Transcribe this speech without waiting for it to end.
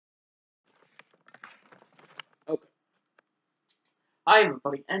Hi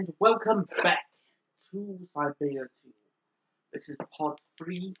everybody, and welcome back to Syberia 2. This is part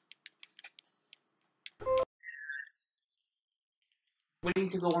 3. We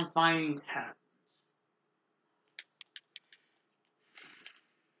need to go and find Hans.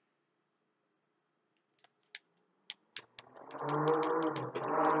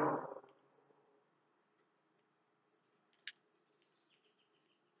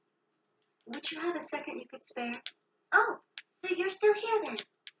 Would you have a second you could spare? Oh, so you're still here then?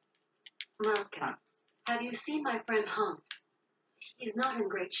 Malka, have you seen my friend Hans? He's not in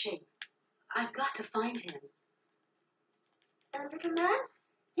great shape. I've got to find him. The little man?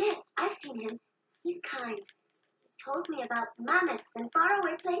 Yes, I've seen him. He's kind. He told me about mammoths and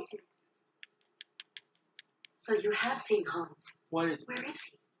faraway places. So you have seen Hans. Where is he?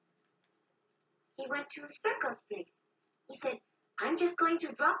 He went to Sturko's place. He said, I'm just going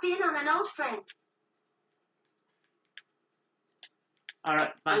to drop in on an old friend.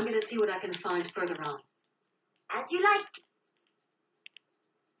 Alright, I'm going to see what I can find further on. As you like.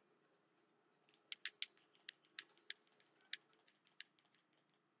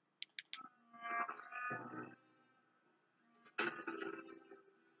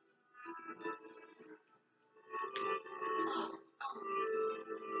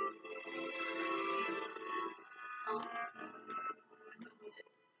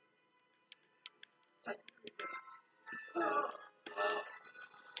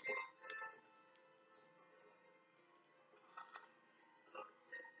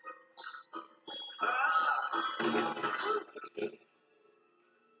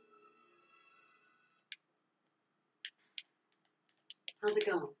 How's it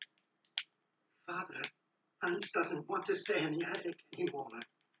going? Father, Hans doesn't want to stay in the attic anymore.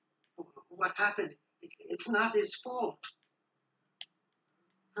 What happened? It's not his fault.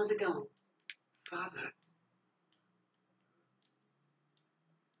 How's it going? Father.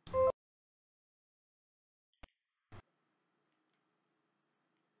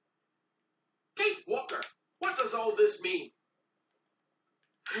 Kate Walker, what does all this mean?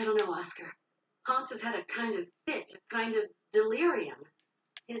 I don't know, Oscar. Hans has had a kind of fit, a kind of delirium.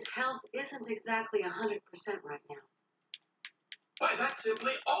 His health isn't exactly 100% right now. Why, that's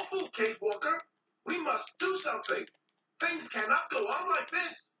simply awful, Kate Walker. We must do something. Things cannot go on like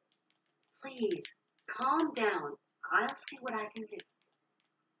this. Please, calm down. I'll see what I can do.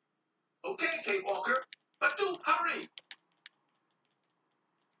 Okay, Kate Walker, but do hurry.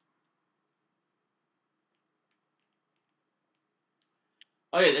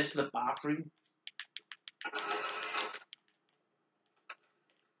 Oh yeah, this is the bathroom.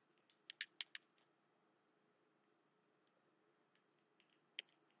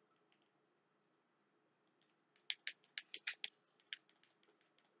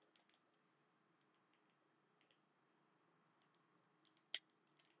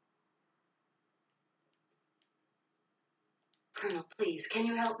 Colonel, please, can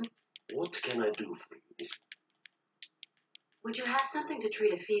you help me? What can I do for you, Miss? Would you have something to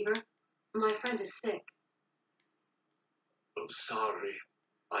treat a fever? My friend is sick. Oh, sorry.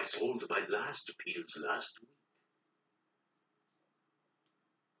 I sold my last pills last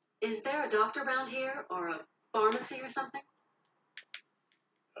week. Is there a doctor around here, or a pharmacy or something?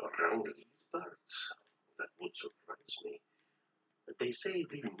 Around these parts, that would surprise me. But they say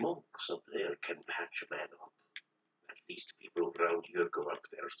the monks up there can patch a man up. At least people around here go up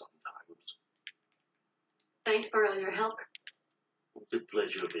there sometimes. Thanks for all your help. The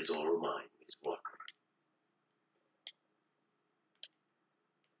pleasure is all mine, Miss Walker.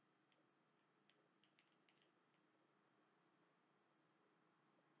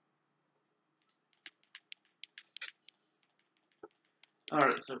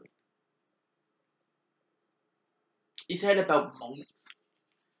 Alright, so he said about monks.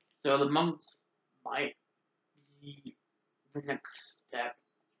 So the monks might be the next step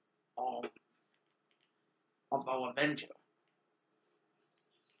of our adventure.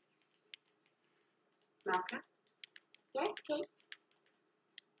 Malka? Yes, Kate?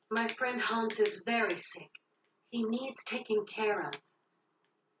 My friend Hans is very sick. He needs taking care of.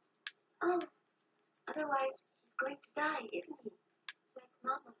 Oh, otherwise he's going to die, isn't he? Like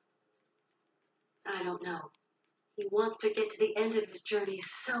Mama. I don't know. He wants to get to the end of his journey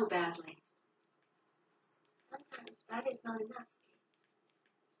so badly. Sometimes that is not enough.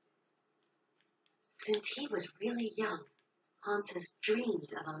 Since he was really young, Hans has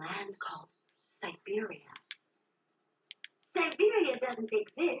dreamed of a land called Syberia. Siberia doesn't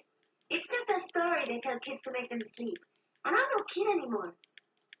exist. It's just a story they tell kids to make them sleep. And I'm no kid anymore.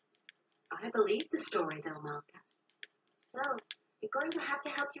 I believe the story, though, Malka. So, you're going to have to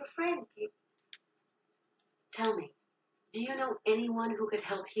help your friend, Kate. Tell me, Do you know anyone who could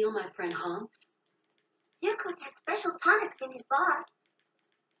help heal my friend Hans? Circus has special tonics in his bar.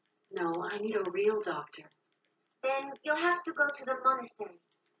 No, I need a real doctor. Then you'll have to go to the monastery.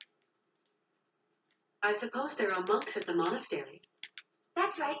 I suppose there are monks at the monastery.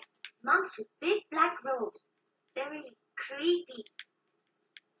 That's right. Monks with big black robes. They're really creepy.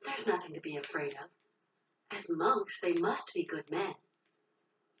 There's nothing to be afraid of. As monks, they must be good men.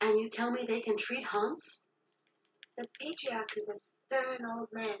 And you tell me they can treat Hans? The patriarch is a stern old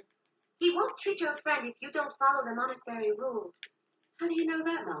man. He won't treat your friend if you don't follow the monastery rules. How do you know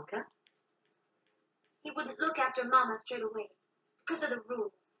that, Malka? He wouldn't look after Mama straight away because of the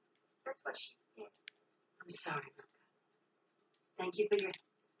rules. That's what she said. I'm sorry, Malka. Thank you for your...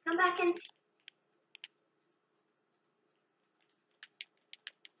 Come back and see.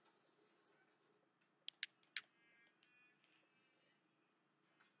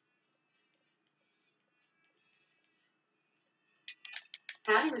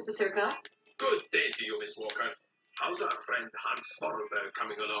 Howdy, Mr. Sirkov. Good day to you, Miss Walker. How's our friend Hans Vorarlberg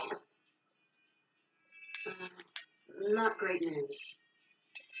coming along? Not great news.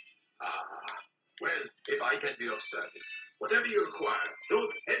 Ah, well, if I can be of service, whatever you require,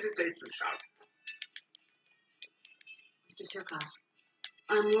 don't hesitate to shout. Mr. Sirkov,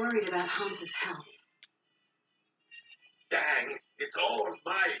 I'm worried about Hans's health. Dang, it's all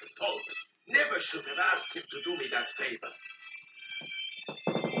my fault. Never should have asked him to do me that favor.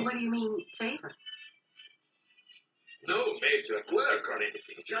 What do you mean, favor? No major work or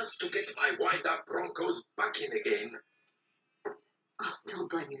anything, just to get my wind-up Broncos back in again. Oh, don't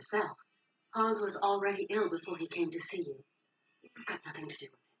blame yourself. Hans was already ill before he came to see you. You've got nothing to do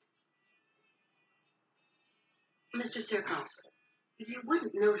with it. Mr. Sirkos, you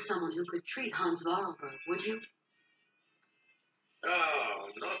wouldn't know someone who could treat Hans Vorarlberg, would you? Oh,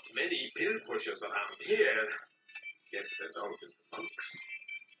 not many pill pushers around here. Guess there's always the monks.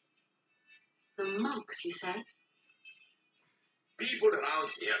 The monks, you say? People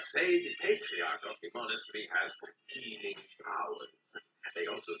around here say the patriarch of the monastery has healing powers. They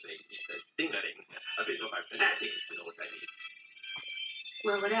also say he's a dingering, a bit of a fanatic, if you know what I mean.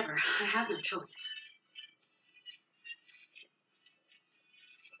 Well, whatever. I have no choice.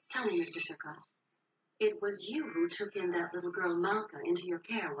 Tell me, Mr. Sirkos, it was you who took in that little girl Malka into your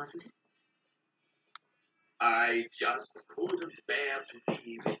care, wasn't it? I just couldn't bear to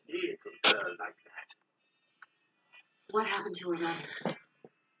leave a little girl like that. What happened to her mother?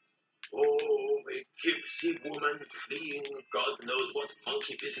 Oh, a gypsy woman fleeing God knows what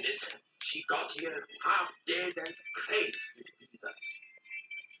monkey business. She got here half dead and crazed with fever.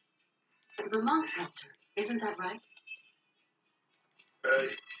 The monks helped her, isn't that right?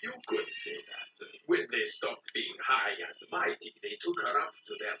 You could say that. When they stopped being high and mighty, they took her up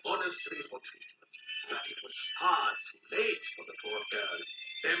to their monastery for treatment. But it was far too late for the poor girl.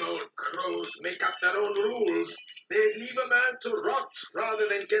 Them old crows make up their own rules. They leave a man to rot rather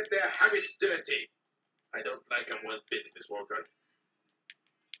than get their habits dirty. I don't like them one bit, Miss Walker.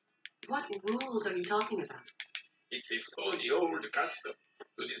 What rules are you talking about? It's a phony old custom.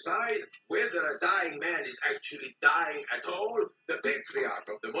 To decide whether a dying man is actually dying at all, the patriarch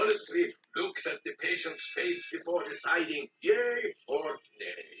of the monastery looks at the patient's face before deciding yea or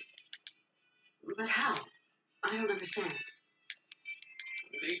nay. But how? I don't understand.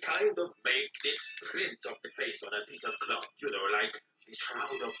 They kind of make this print of the face on a piece of cloth, you know, like the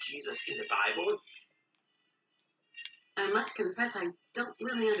shroud of Jesus in the Bible. I must confess I don't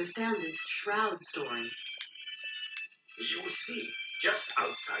really understand this shroud story. You see, just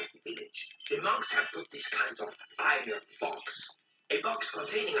outside the village, the monks have put this kind of iron box. A box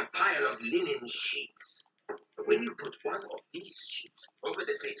containing a pile of linen sheets. When you put one of these sheets over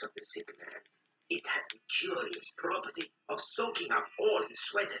the face of the sick man, it has the curious property of soaking up all his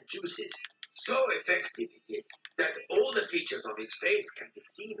sweat and juices. So effective it is that all the features of his face can be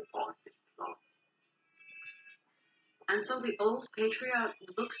seen on the cloth. And so the old patriarch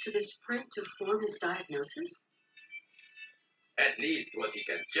looks to this print to form his diagnosis? At least what he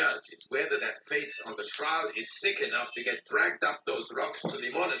can judge is whether that face on the shroud is sick enough to get dragged up those rocks to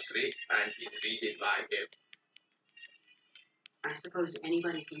the monastery and be treated by him. I suppose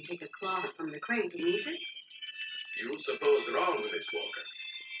anybody can take a cloth from the crate who needs it? You suppose wrong, Miss Walker.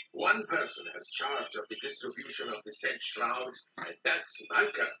 One person has charge of the distribution of the said shrouds, and that's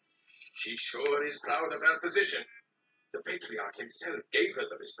Malka. She sure is proud of her position. The patriarch himself gave her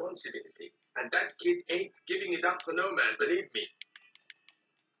the responsibility, and that kid ain't giving it up for no man, believe me.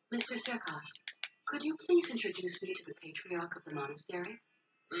 Mr. Sirkos, could you please introduce me to the patriarch of the monastery?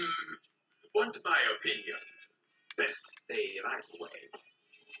 Want my opinion? Best stay right away.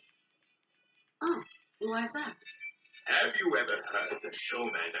 Oh, why is that? Have you ever heard a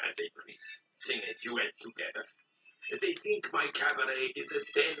showman and a priest sing a duet together? They think my cabaret is a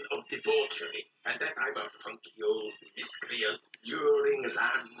den of debauchery, and that I'm a funky old miscreant luring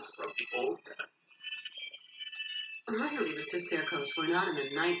lambs from the altar. Really, Mr. Serkos, we're not in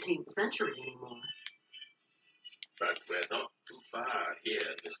the 19th century anymore. But we're not too far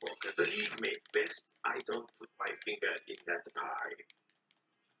here, Miss Walker. Believe me, best I don't put my finger in that pie.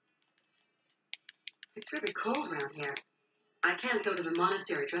 It's really cold around here. I can't go to the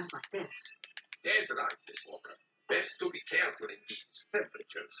monastery dressed like this. Dead right, Miss Walker. Best to be careful in these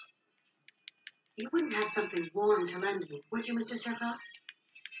temperatures. You wouldn't have something warm to lend me, would you, Mr. Serkos?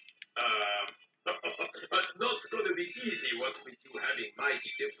 Not going to be easy, what with you having mighty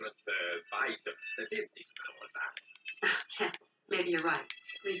different vital statistics and all that. Yeah, maybe you're right.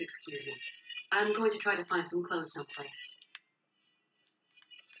 Please excuse me. I'm going to try to find some clothes someplace.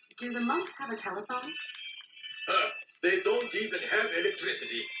 Do the monks have a telephone? They don't even have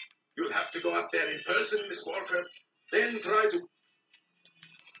electricity. You'll have to go up there in person, Miss Walker. Then try to...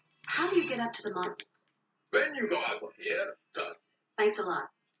 How do you get up to the monk? When you go out of here, turn. Thanks a lot.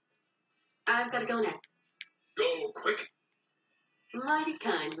 I've got to go now. Go quick. Mighty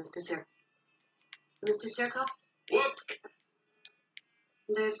kind, Mr. Sir. Mr. Serkov, What?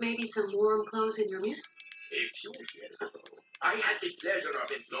 there's maybe some warm clothes in your music? A few years ago, I had the pleasure of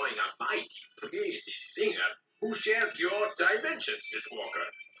employing a mighty, pretty singer who shared your dimensions, Miss Walker.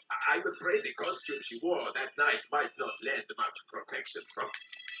 I'm afraid the costume she wore that night might not lend much protection from...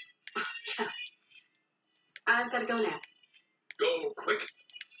 Yeah. I've got to go now. Go quick.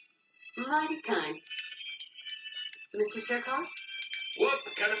 Mighty kind. Mr. Serkos, What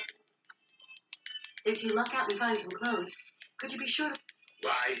kind of... if you luck out and find some clothes, could you be sure to...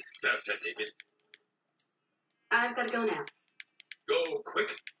 Why, certainly, Miss... I've got to go now. Go quick.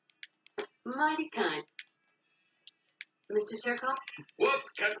 Mighty kind. Mr. Serkov, What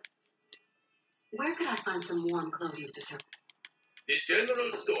kind... where could I find some warm clothes, Mr. Serkov? The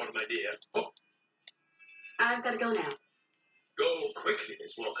general store, my dear. Oh, I've got to go now. go quickly,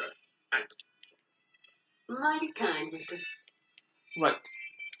 Miss Walker. And Mighty kind, Mr. Right.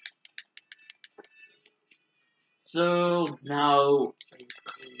 So now,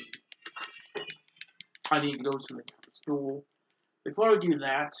 basically, I need to go to the school. Before I do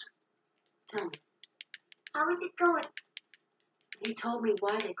that, Tell me. How is it going? He told me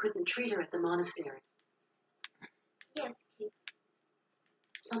why they couldn't treat her at the monastery. Yes, Kate.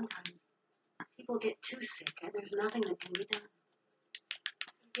 Sometimes people get too sick and there's nothing that can be done.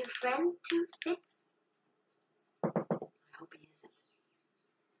 Is your friend too sick? I hope he isn't.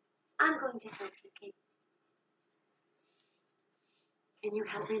 I'm going to help you, Kate. Can you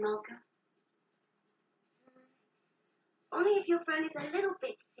help me, Malka? Only if your friend is a little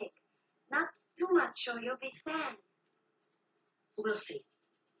bit sick. Not too much, or you'll be sad. We'll see.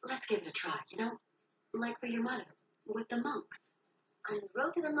 Let's give it a try, you know? Like for your mother, with the monks. On the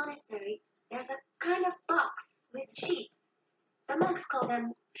road to the monastery, there's a kind of box with sheets. The monks call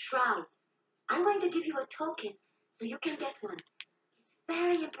them shrouds. I'm going to give you a token so you can get one. It's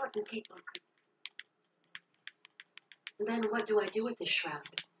very important, Kate Walker. Then what do I do with this shroud?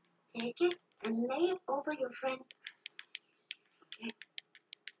 Take it and lay it over your friend. Okay.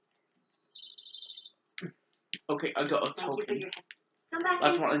 okay, I got a Thank you for token. your help. Come back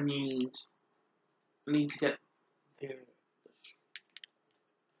That's and what I need. I need to get there.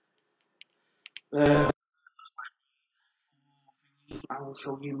 I will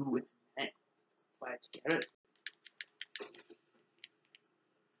show you in a minute where to get it.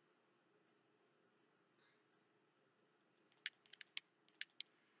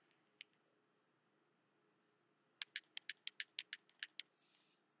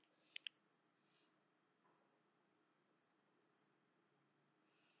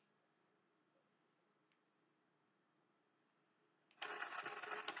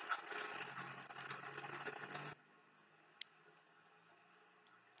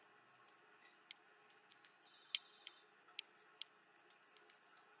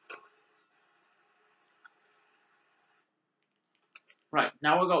 Right,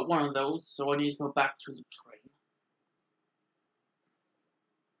 now I got one of those, so I need to go back to the train.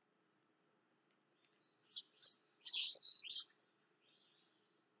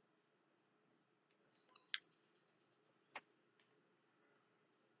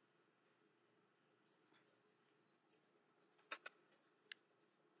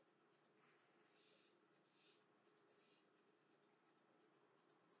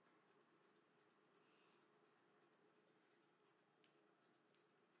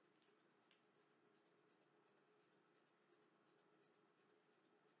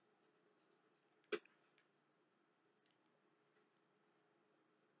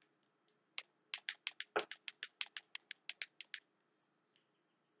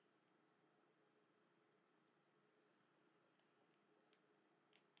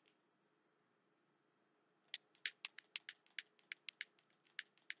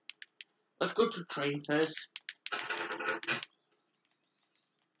 Let's go to train first.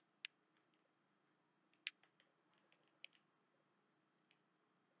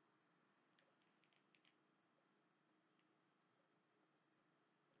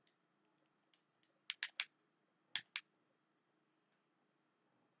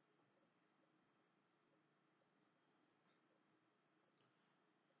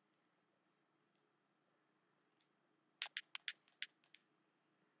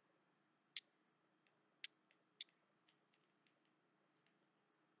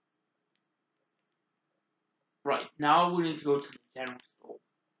 Right, now we need to go to the general store.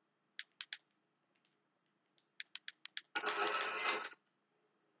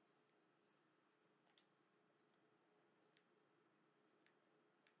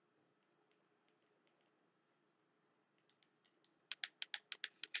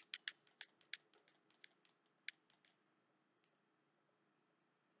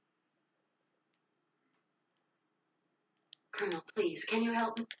 Colonel, please, can you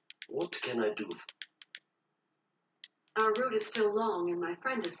help me? What can I do? Our route is still long, and my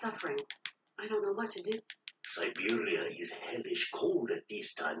friend is suffering. I don't know what to do. Siberia is hellish cold at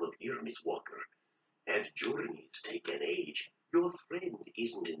this time of year, Miss Walker. And journeys take an age. Your friend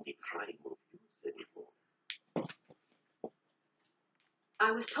isn't in the prime of youth anymore.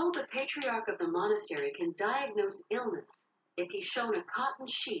 I was told the patriarch of the monastery can diagnose illness if he's shown a cotton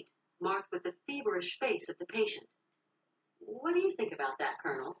sheet marked with the feverish face of the patient. What do you think about that,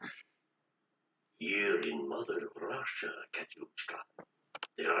 Colonel? Here in Mother Russia, Katyushka,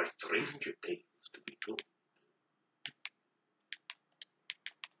 there are stranger tales to be told.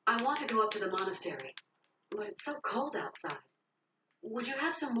 I want to go up to the monastery, but it's so cold outside. Would you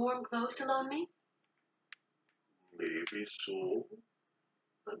have some warm clothes to loan me? Maybe so.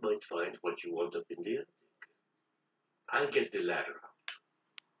 I might find what you want up in the attic. I'll get the ladder out.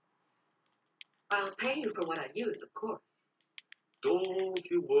 I'll pay you for what I use, of course. Don't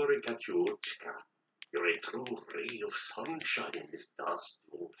you worry, Katyushka. You're a true ray of sunshine in this dusty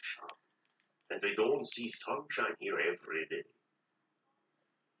old shop. And we don't see sunshine here every day.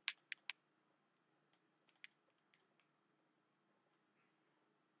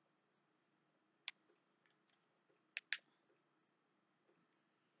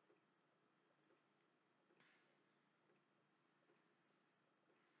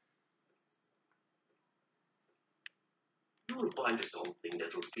 You'll find something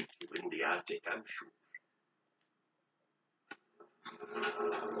that will fit you in the attic, I'm sure.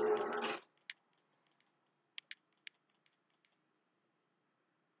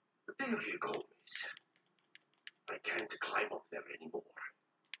 There you go, miss. I can't climb up there anymore.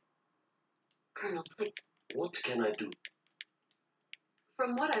 Colonel, please. What can I do?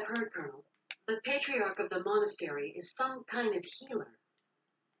 From what I've heard, Colonel, the patriarch of the monastery is some kind of healer.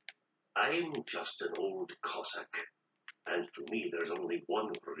 I'm just an old Cossack. And to me, there's only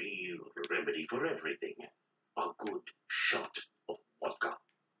one real remedy for everything. A good shot of vodka.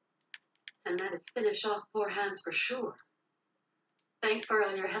 And that'd finish off poor Hans for sure. Thanks for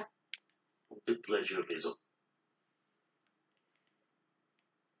all your help. The pleasure is all.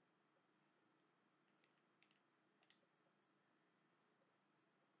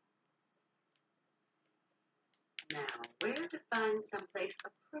 Now, where to find someplace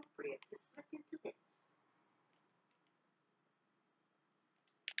appropriate to slip into this?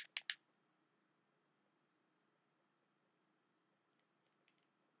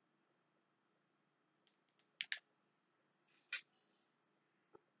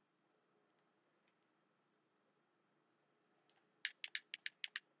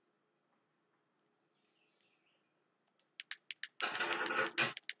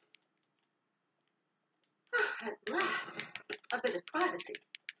 At last, a bit of privacy,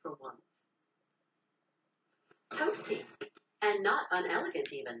 for once. Toasty, and not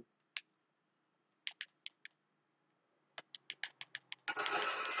unelegant even.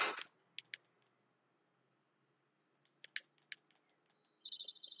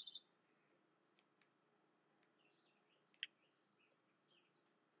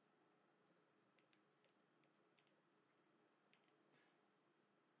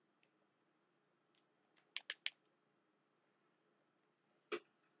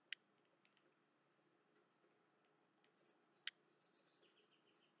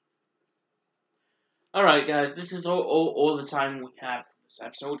 Alright guys, this is all the time we have for this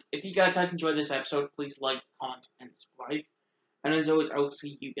episode. If you guys have enjoyed this episode, please like, comment, and subscribe. And as always, I will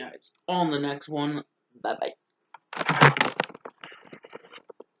see you guys on the next one. Bye bye.